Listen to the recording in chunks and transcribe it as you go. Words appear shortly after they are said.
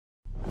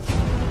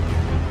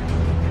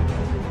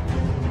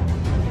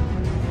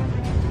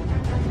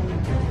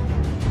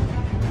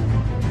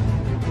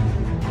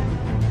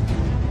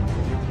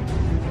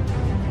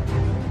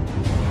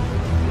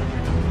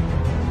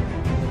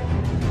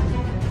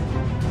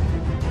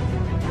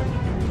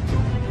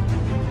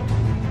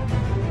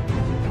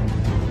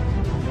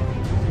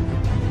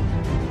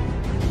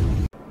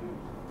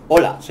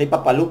Hola, soy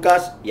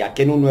Papalucas y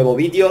aquí en un nuevo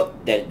vídeo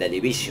del The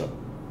Division.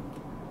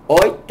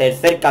 Hoy,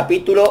 tercer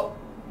capítulo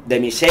de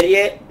mi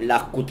serie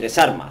Las cutres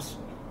armas.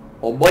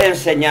 Os voy a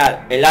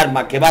enseñar el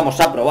arma que vamos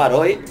a probar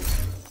hoy.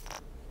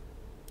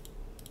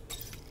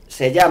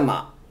 Se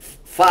llama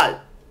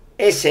FAL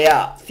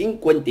SA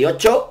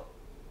 58,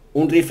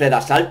 un rifle de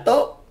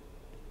asalto.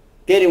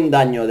 Tiene un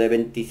daño de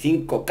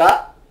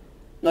 25k,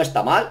 no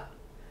está mal,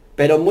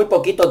 pero muy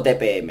poquitos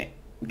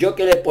DPM. Yo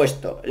que le he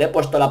puesto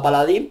la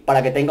paladín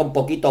para que tenga un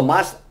poquito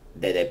más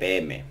de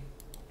DPM.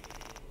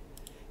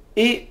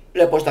 Y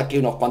le he puesto aquí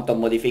unos cuantos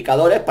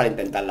modificadores para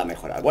intentarla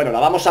mejorar. Bueno, la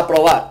vamos a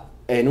probar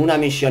en una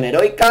misión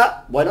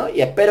heroica. Bueno,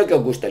 y espero que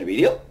os guste el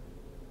vídeo.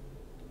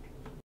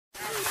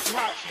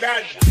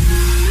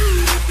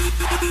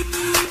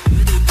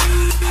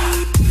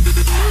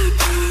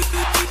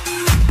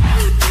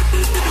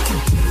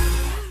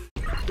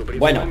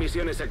 Bueno,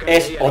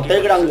 es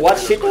Hotel Grand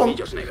Washington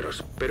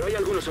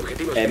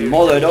en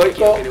modo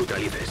heroico.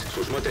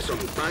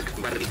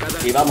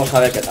 Y vamos a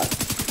ver qué tal.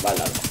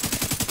 Vale,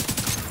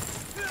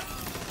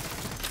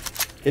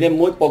 tiene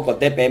muy poco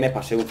TPM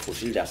para ser un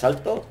fusil de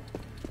asalto,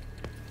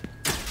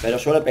 pero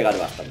suele pegar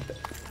bastante.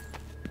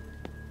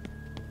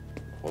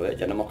 Joder,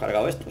 ya no hemos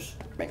cargado estos.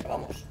 Venga,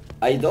 vamos.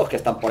 Hay dos que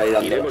están por ahí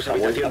dando Iremos la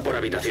habitación vuelta. por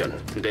habitación.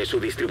 De su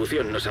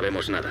distribución no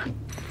sabemos nada.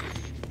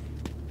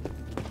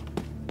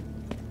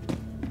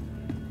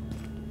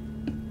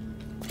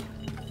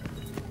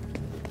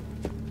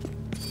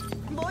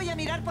 Voy a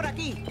mirar por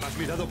aquí. ¿Has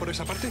mirado por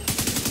esa parte?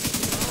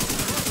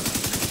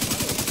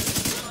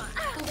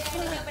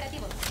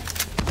 Operativo.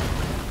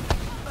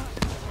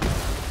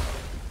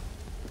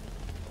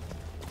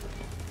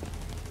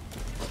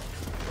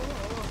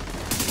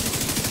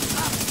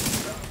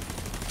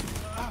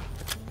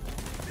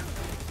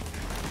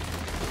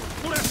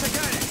 ¡Una se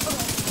cae!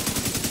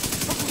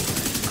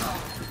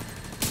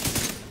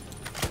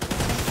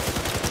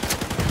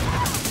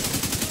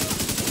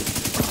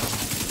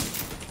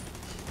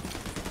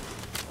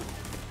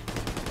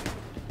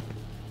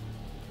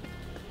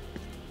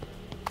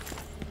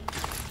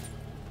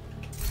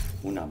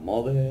 Una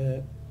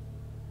mode.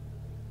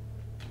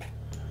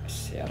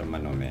 Ese arma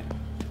no me...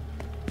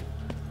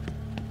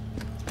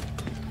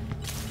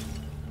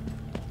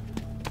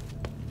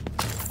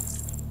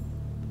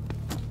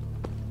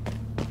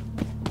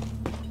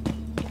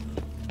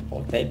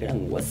 Hotel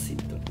Grand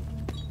Washington.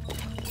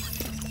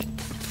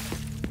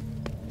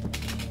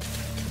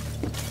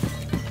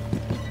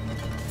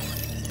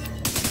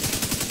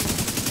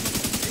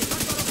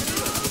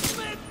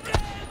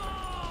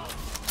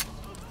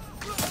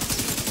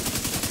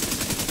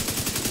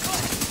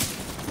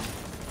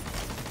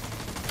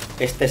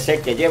 Este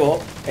set que llevo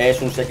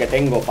es un set que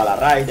tengo para la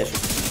raid de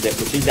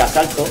fusil de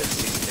asalto.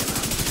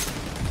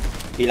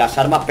 Y las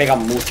armas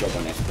pegan mucho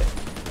con este.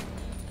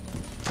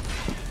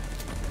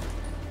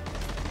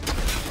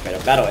 Pero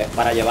claro, es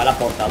para llevar la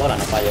portadora,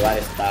 no para llevar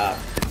esta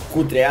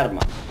cutre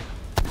arma.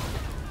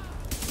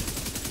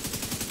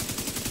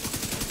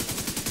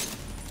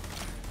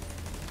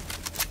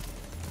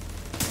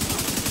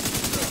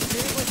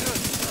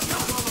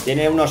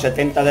 Tiene unos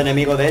 70 de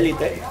enemigo de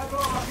élite.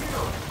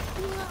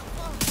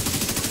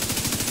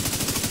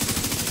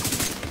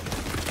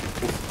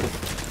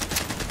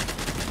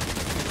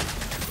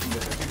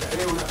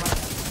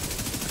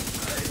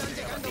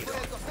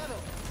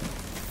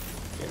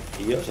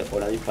 El tío se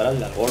pone a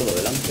dispararle al gordo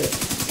delante.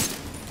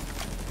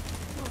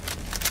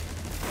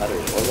 Claro,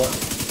 el gordo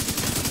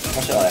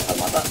no se va a dejar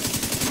matar.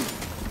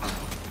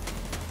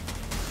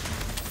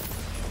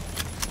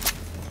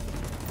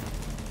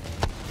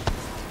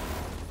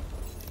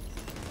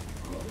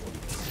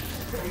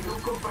 Tengo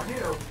un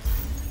compañero.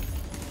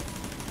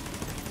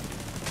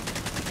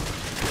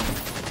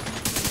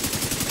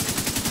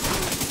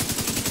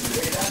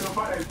 Verano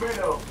para el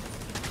pelo.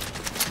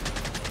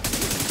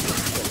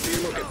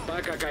 Confirmo que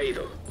Pac ha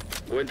caído.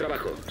 Buen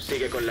trabajo.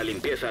 Sigue con la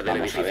limpieza del Vamos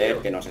a edificio. ver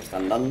qué nos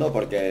están dando,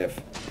 porque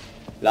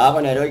la hago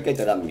en heroica y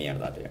te dan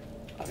mierda, tío.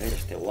 A ver,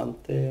 este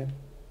guante.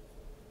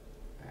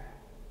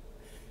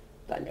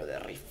 Daño de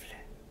rifle.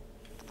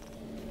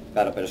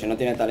 Claro, pero si no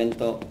tiene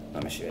talento, no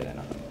me sirve de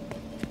nada.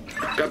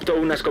 Capto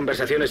unas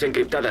conversaciones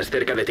encriptadas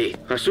cerca de ti.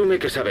 Asume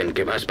que saben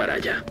que vas para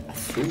allá.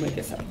 Asume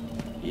que sabe.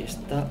 Y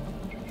esta...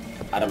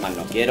 Armas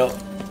no quiero.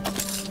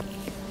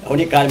 Las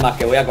únicas armas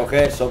que voy a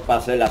coger son para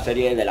hacer la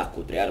serie de las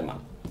cutre armas.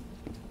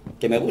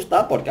 Que me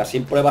gusta porque así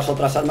pruebas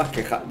otras armas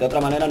que de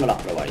otra manera no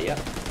las probaría.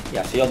 Y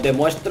así os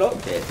demuestro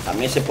que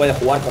también se puede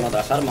jugar con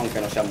otras armas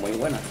aunque no sean muy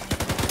buenas.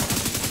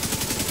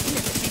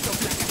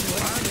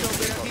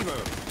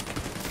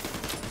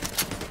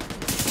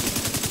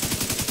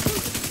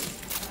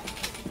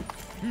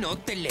 No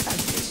te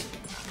levantes.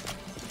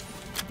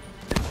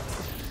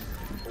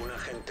 Un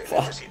agente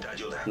Fua, necesita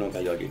ayuda. no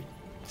cayó aquí.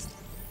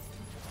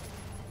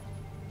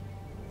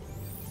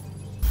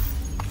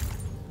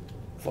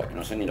 Fua,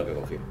 no sé ni lo que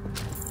cogí.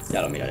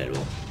 Ya lo miraré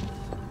luego.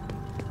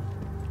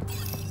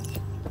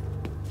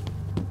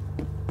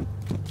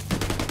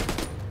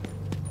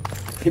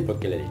 ¿Y por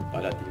qué le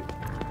dispara, tío?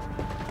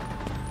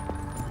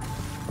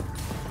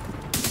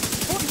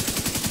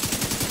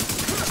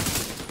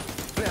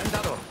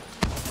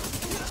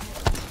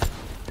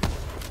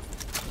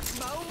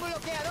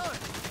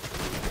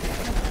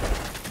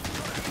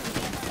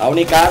 La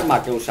única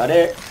arma que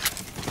usaré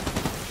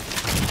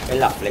es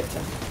la flecha.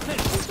 ¡El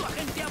puto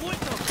agente ha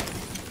vuelto!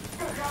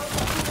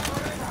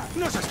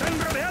 ¡Nos están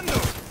rodeando!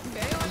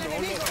 ¡Veo al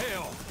enemigo!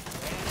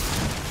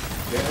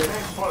 ¡Que le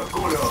den por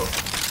culo!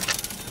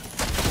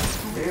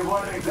 ¡Debo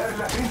arreglar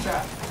la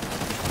cinta!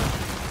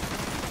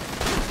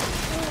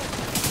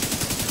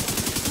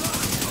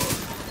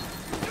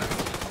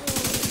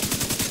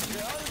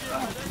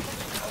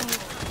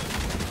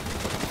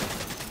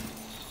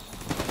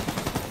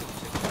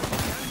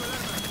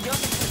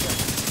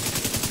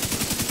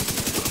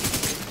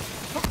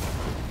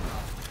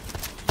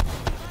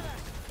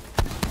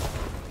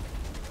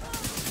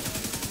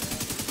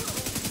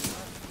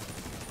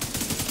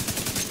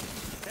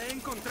 ¡He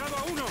encontrado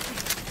a uno!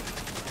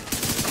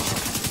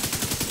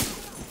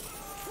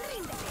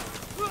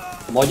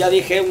 Como ya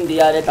dije, un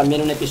día haré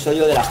también un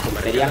episodio de las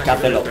tonterías que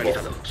hacen los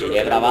bots.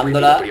 Iré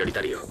grabándola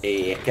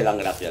y es que dan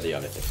gracia, tío, a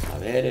veces. A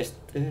ver,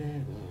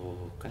 este...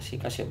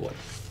 casi es bueno.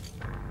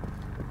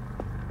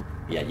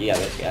 Y allí a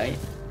ver qué hay.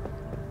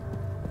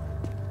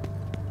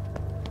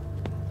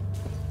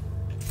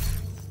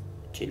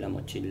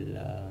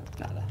 Mochila...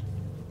 nada.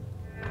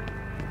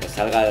 Que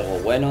salga algo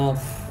bueno,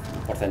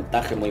 un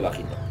porcentaje muy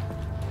bajito.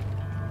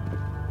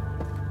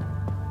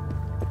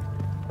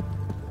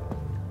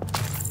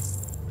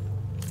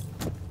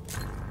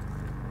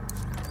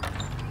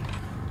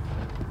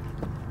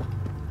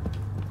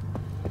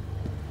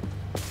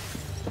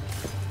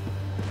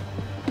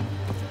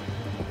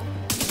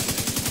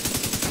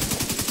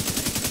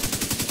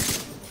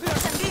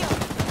 ¡Los envío!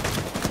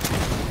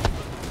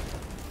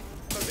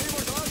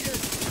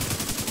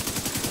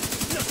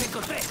 ¡Los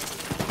encontré!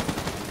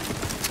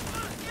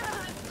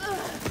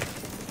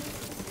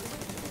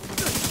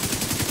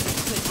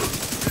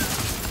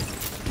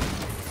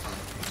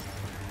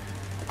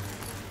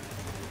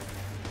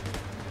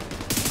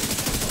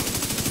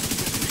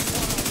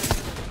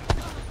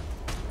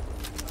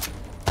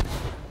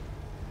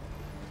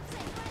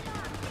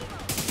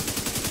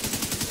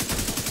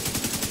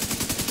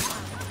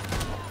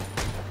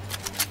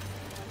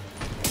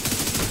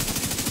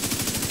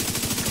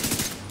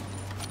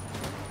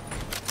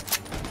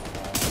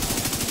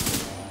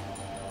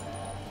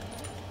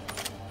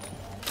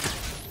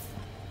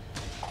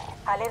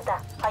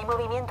 Alerta, hay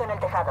movimiento en el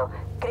tejado.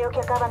 Creo que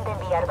acaban de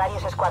enviar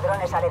varios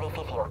escuadrones al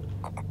edificio.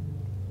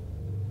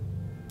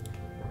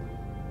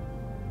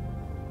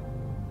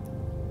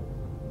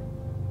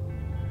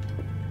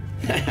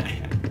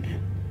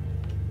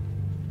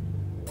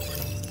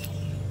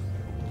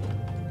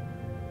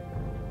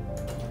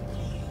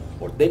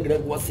 Por dentro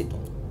el guasito.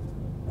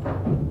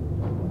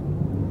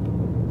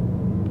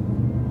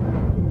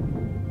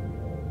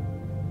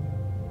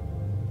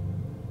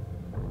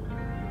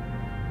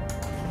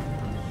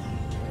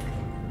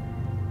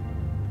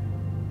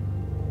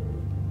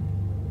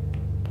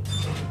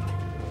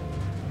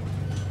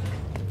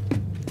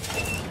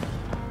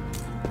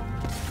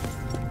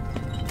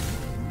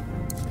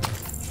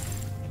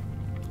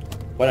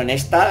 Bueno, en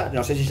esta,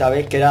 no sé si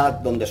sabéis que era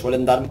donde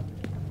suelen dar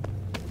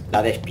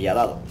la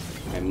despiadado,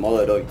 en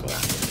modo heroico.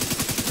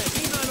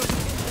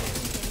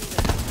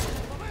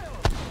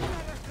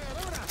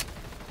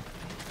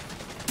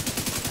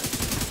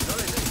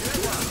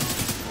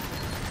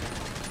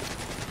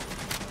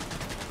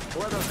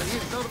 ¡Puedo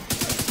seguir todo!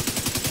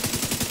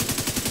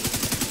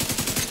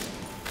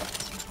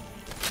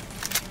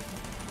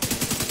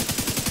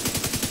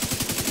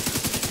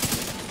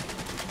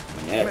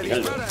 Mañana,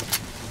 pícalo.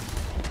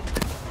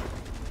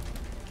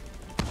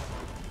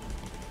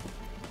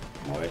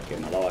 Vamos a ver qué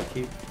me ha dado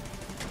aquí.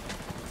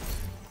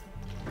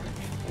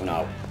 Una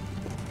AU.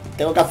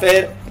 Tengo que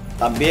hacer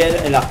también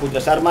en las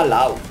cutres armas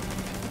la AU.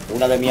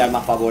 Una de mis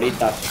armas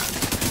favoritas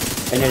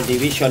en el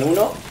Division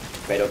 1,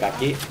 pero que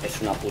aquí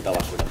es una puta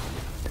basura.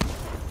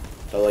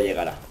 Todo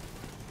llegará.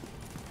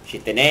 Si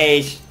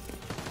tenéis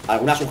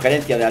alguna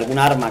sugerencia de algún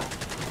arma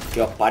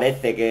que os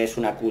parece que es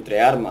una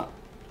cutre arma,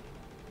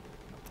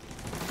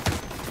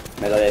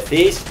 me lo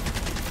decís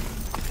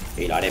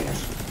y lo haremos.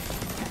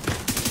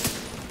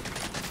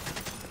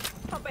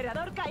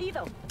 Operador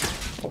caído.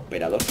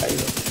 Operador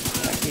caído.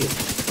 Aquí.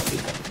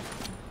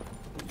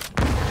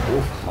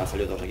 Uf, me han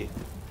salido dos aquí.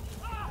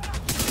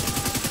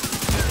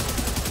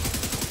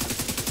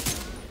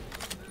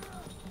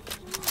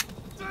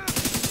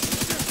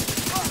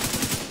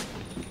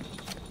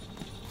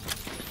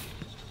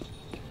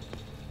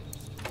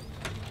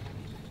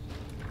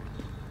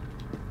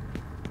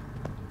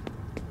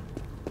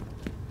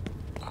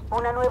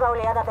 Una nueva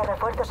oleada de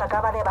refuerzos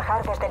acaba de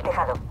bajar desde el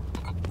tejado.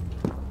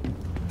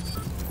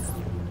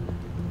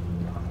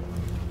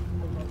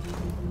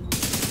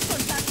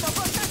 ¡Contacto,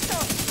 contacto!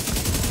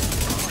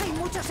 Hay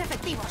muchos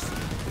efectivos.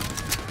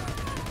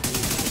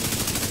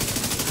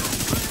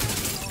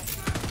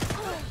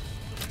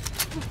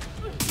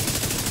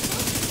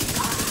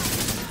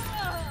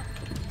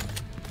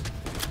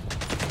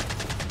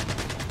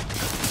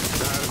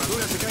 La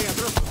armadura se cae a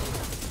trozos.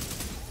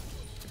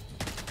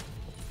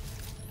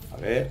 A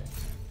ver.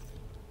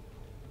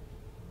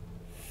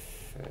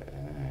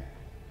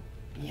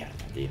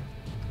 Mierda, tío.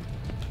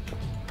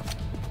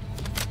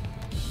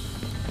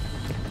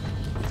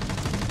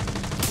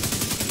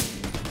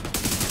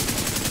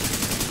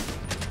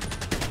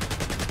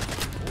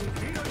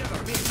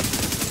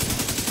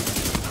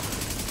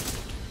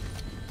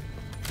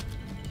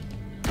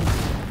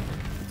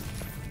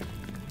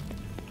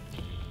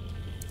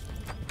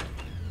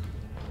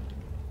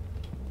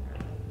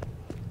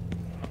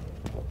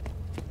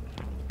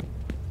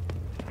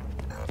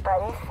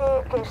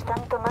 que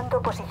están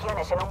tomando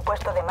posiciones en un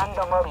puesto de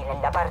mando móvil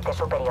en la parte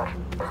superior.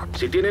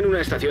 Si tienen una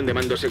estación de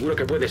mando, seguro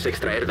que puedes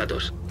extraer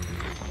datos.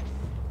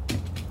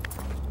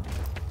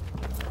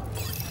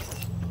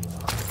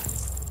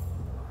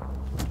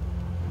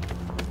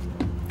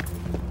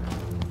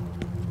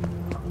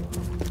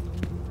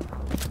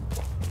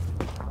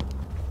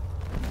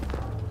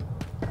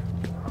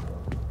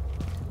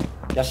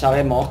 Ya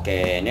sabemos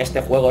que en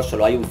este juego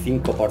solo hay un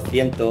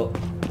 5%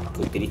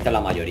 que utiliza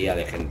la mayoría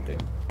de gente.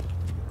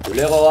 Y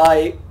luego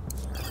hay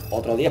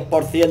otro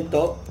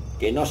 10%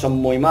 que no son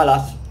muy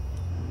malas,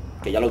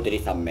 que ya lo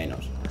utilizan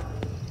menos.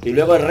 Y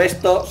luego el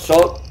resto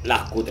son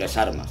las cutres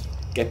armas,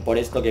 que es por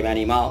esto que me he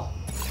animado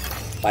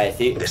para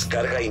decir,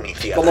 Descarga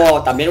inicial.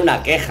 como también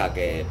una queja,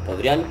 que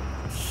podrían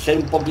ser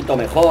un poquito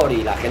mejor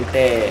y la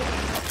gente,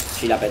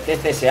 si le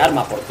apetece ese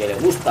arma porque le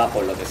gusta,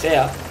 por lo que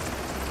sea,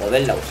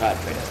 poderla usar,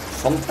 pero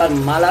son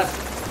tan malas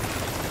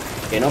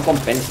que no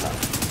compensa.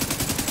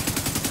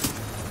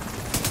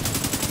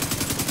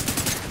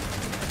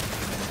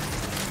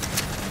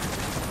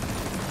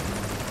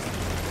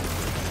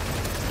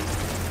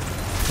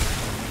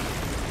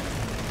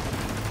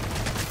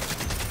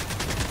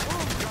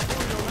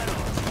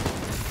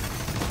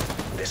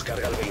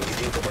 Descarga al 25%.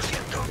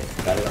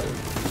 Carga.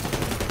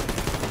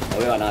 No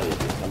veo a nadie,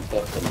 tío. Están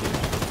todos escondidos.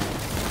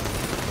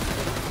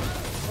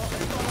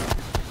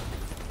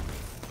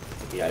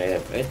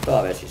 Tiraré esto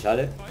a ver si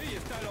sale. Ahí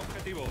está el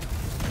objetivo.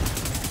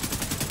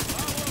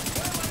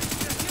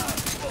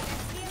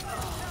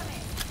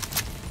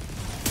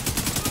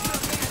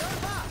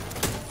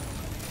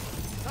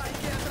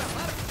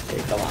 Sí,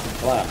 toma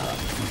granada.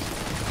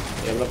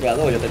 He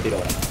bloqueado, yo te tiro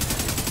granada.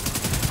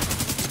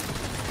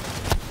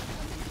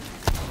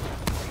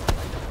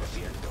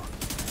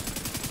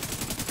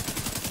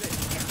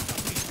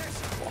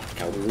 Buah,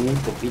 que hago un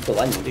poquito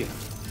daño, tío.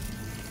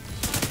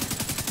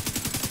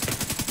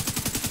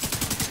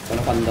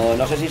 Bueno, cuando,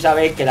 no sé si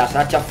sabéis que las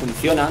hachas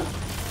funcionan,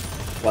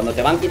 cuando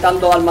te van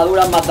quitando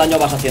armaduras, más daño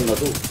vas haciendo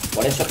tú.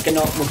 Por eso es que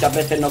no, muchas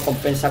veces no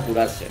compensa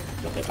curarse.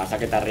 Lo que pasa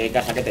es que te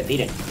arriesgas a que te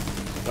tiren.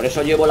 Por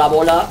eso llevo la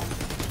bola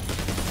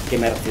que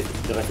me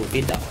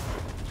resucita.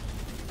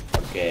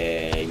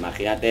 Porque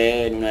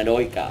imagínate en una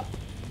heroica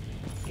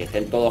que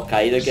estén todos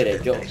caídos y que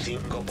eres yo. 75%.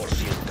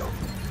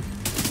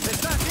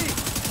 ¡Está aquí!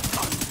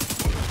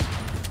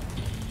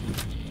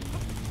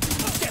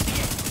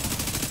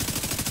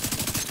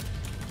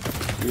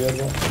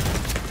 Hierro.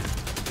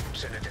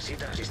 Se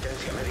necesita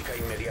asistencia médica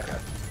inmediata.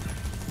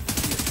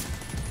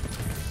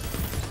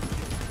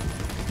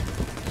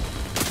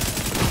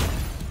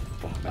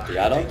 Me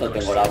tiraron, no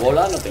tengo la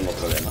bola, no tengo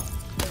problema.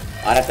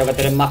 Ahora tengo que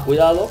tener más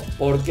cuidado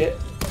porque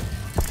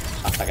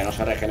hasta que no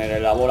se regenere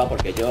la bola,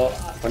 porque yo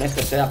con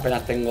este set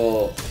apenas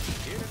tengo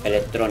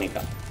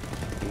electrónica.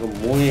 Tengo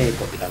muy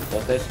poquita,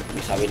 entonces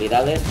mis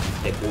habilidades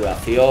de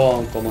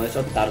curación como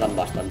eso tardan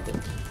bastante.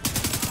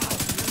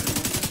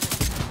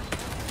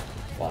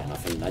 Buah, no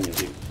hacen daño,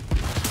 tío.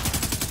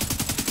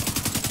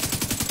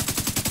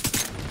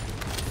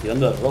 Estoy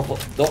dando el rojo.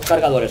 2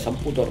 cargadores a un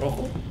puto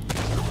rojo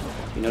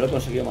y no lo he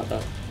conseguido matar.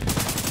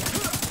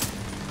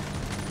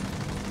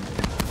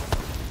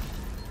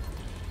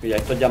 Mira,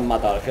 estos ya han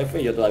matado al jefe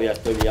y yo todavía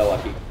estoy liado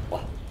aquí.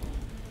 Buah.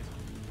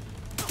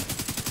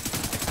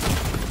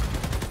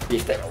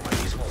 ¿Viste?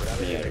 Traumatismo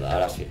grave Mierda, detectado.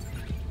 ahora sí.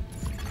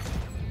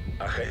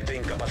 Agente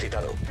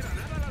incapacitado.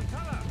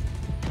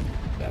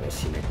 A ver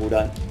si me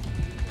curan.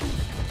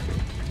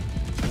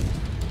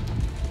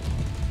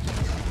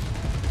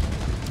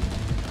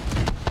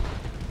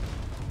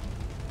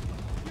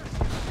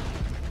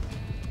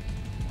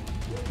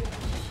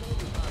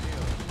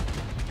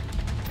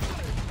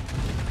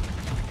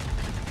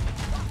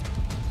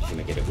 Si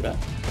me quiere curar.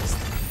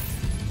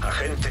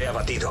 Agente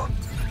abatido.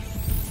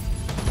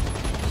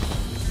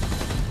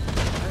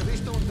 He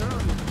visto un dron.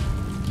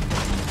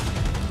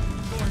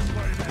 Pues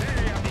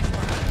volveré a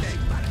dispararte.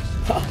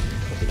 ¡Ja!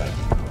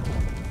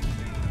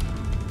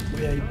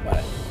 Voy a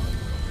disparar.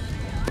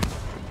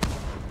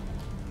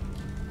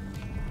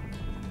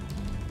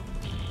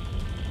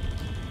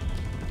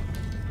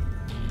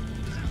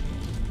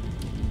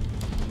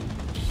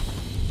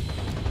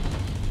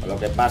 Lo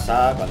que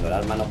pasa cuando el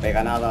arma no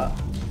pega nada.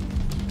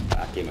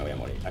 Aquí me voy a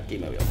morir, aquí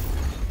me voy a morir.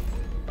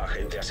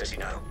 Agente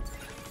asesinado.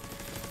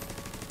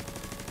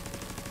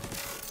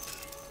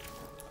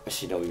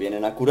 Si no me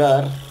vienen a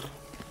curar.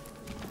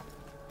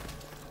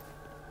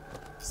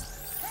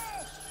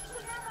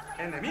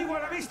 ¡Enemigo a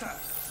la vista!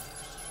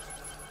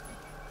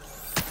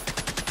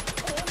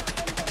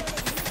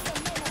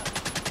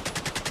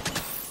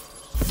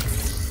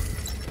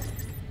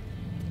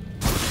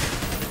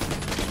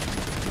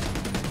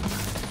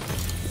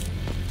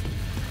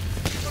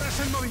 ¡Horas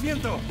en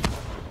movimiento!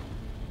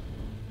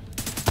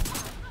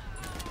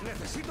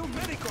 ¡Necesito un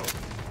médico!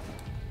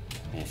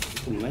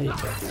 Necesito un médico.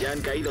 Ya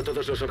han caído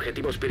todos los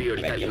objetivos A ver, ¿qué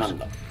prioritarios.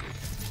 manda?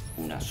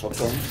 Una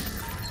Socon.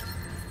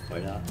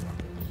 Fuera.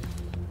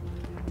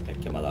 El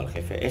que me ha dado el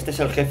jefe. Este es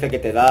el jefe que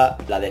te da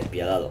la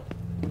despiadado.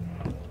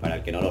 Para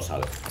el que no lo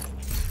sabe.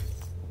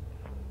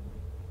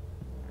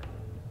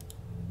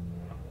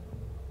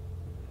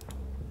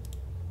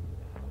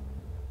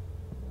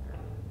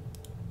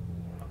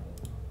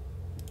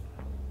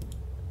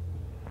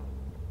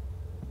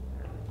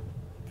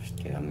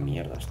 Quedan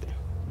mierdas, tío.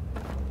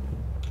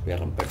 Voy a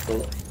romper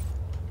todo.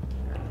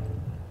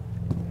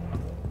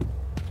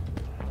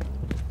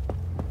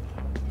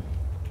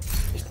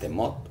 Este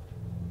mod.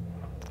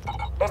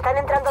 Están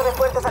entrando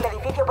refuerzos al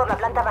edificio por la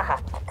planta baja.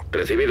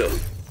 Recibido.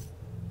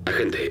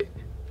 Agente,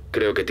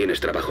 creo que tienes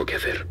trabajo que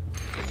hacer.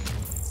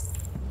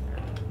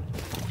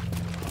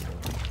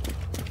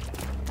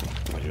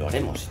 Pues lo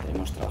haremos, si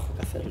tenemos trabajo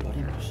que hacer, lo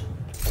haremos.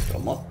 Otro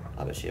mod,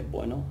 a ver si es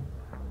bueno.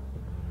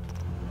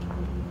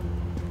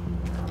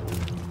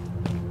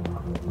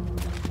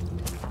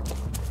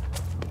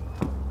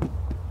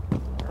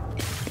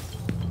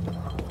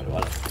 Pero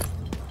vale.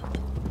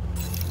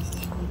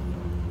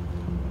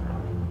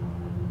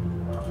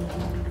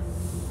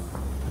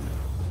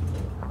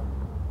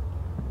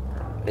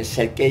 Es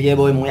el que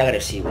llevo y muy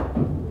agresivo.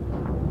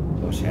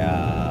 O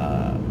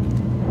sea,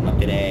 no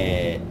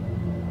tiene...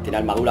 Tiene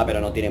armadura,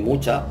 pero no tiene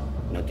mucha.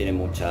 No tiene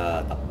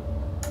mucha...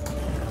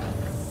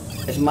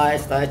 Es más,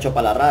 está hecho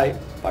para la raid,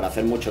 para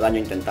hacer mucho daño e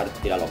intentar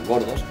tirar a los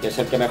gordos, que es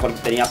el que mejor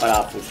tenía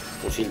para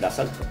fusil de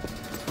asalto.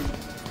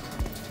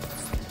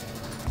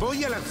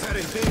 Voy a lanzar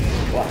el té.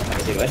 Buah, ¿para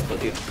qué tiro esto,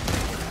 tío?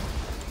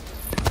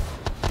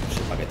 No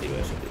sé para qué tiro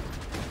eso, tío.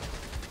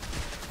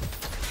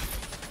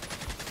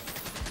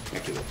 Me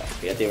he equivocado,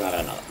 que ya tiene una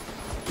granada.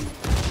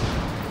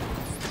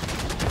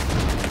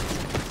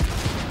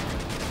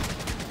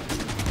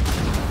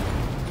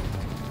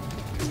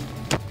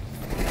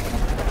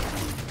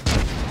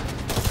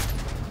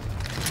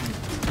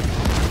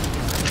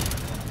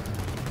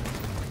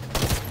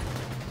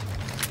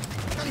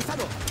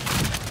 Localizado.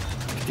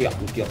 Tío,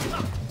 un tío.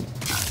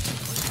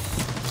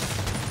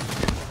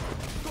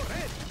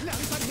 Corred.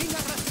 Lanzan mina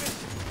rastre.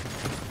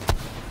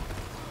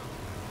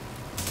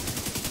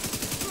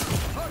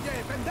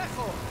 Oye,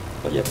 pendejo.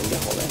 Oye,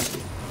 pendejo, ven,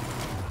 tío.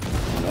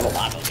 No lo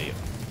mato, tío.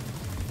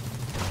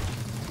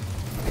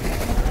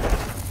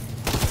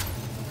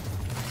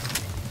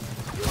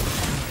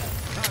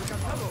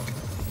 Alcanzado.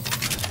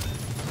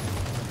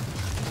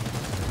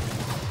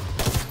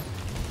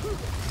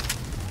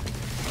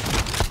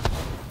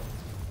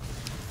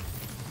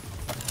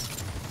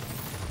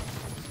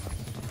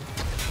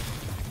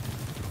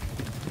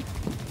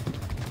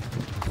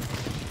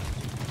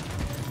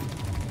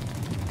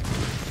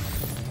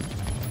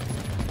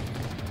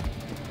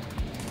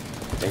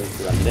 El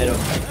curandero.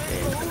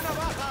 Una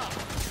baja.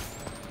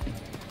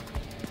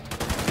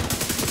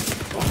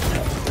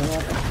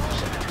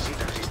 Se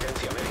necesita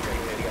asistencia médica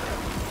inmediata.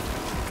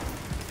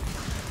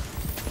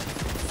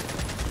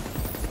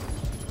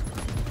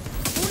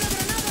 Una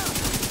granada.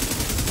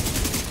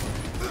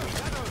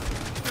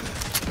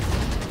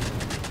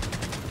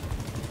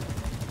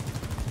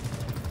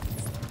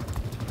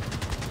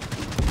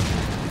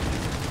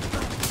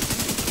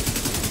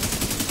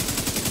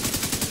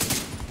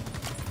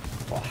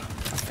 Buah, no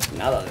hace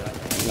nada de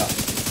daño, venga.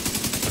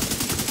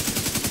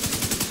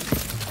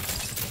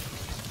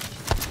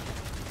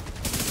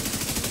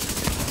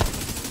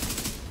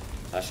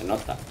 Ahora se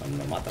nota,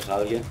 cuando matas a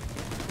alguien,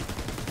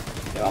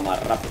 te va más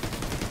rápido.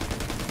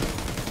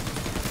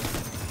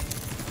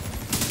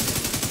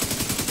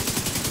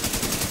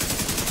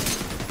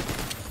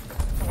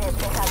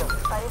 Despejado.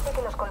 Parece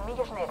que los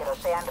colmillos negros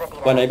se han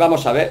retirado. Bueno, y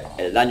vamos a ver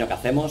el daño que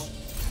hacemos.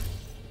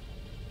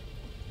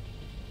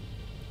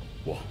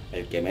 Buah,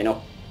 el que menos...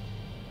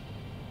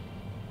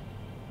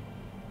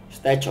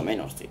 Está hecho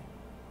menos, tío.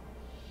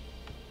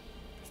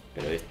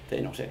 Pero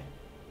este no sé.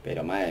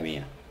 Pero madre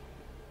mía.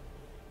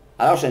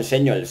 Ahora os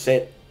enseño el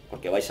set,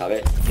 porque vais a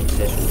ver que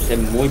este es un set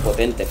muy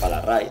potente para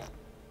la raid.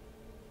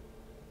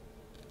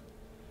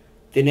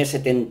 Tiene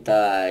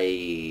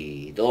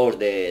 72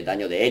 de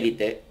daño de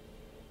élite.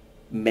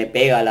 Me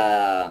pega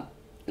la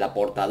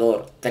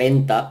portador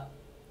 30.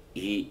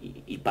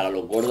 Y para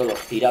los gordos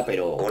los tira,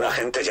 pero... Un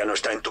agente ya no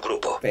está en tu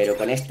grupo. Pero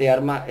con este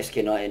arma es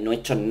que no he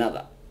hecho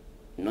nada.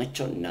 No he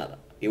hecho nada.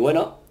 Y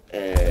bueno,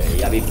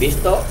 ya habéis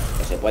visto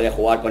que se puede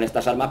jugar con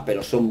estas armas,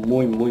 pero son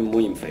muy, muy,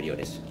 muy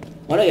inferiores.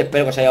 Bueno, y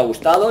espero que os haya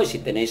gustado. Y si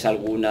tenéis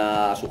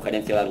alguna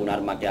sugerencia de algún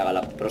arma que haga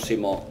el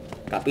próximo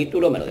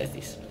capítulo, me lo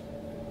decís.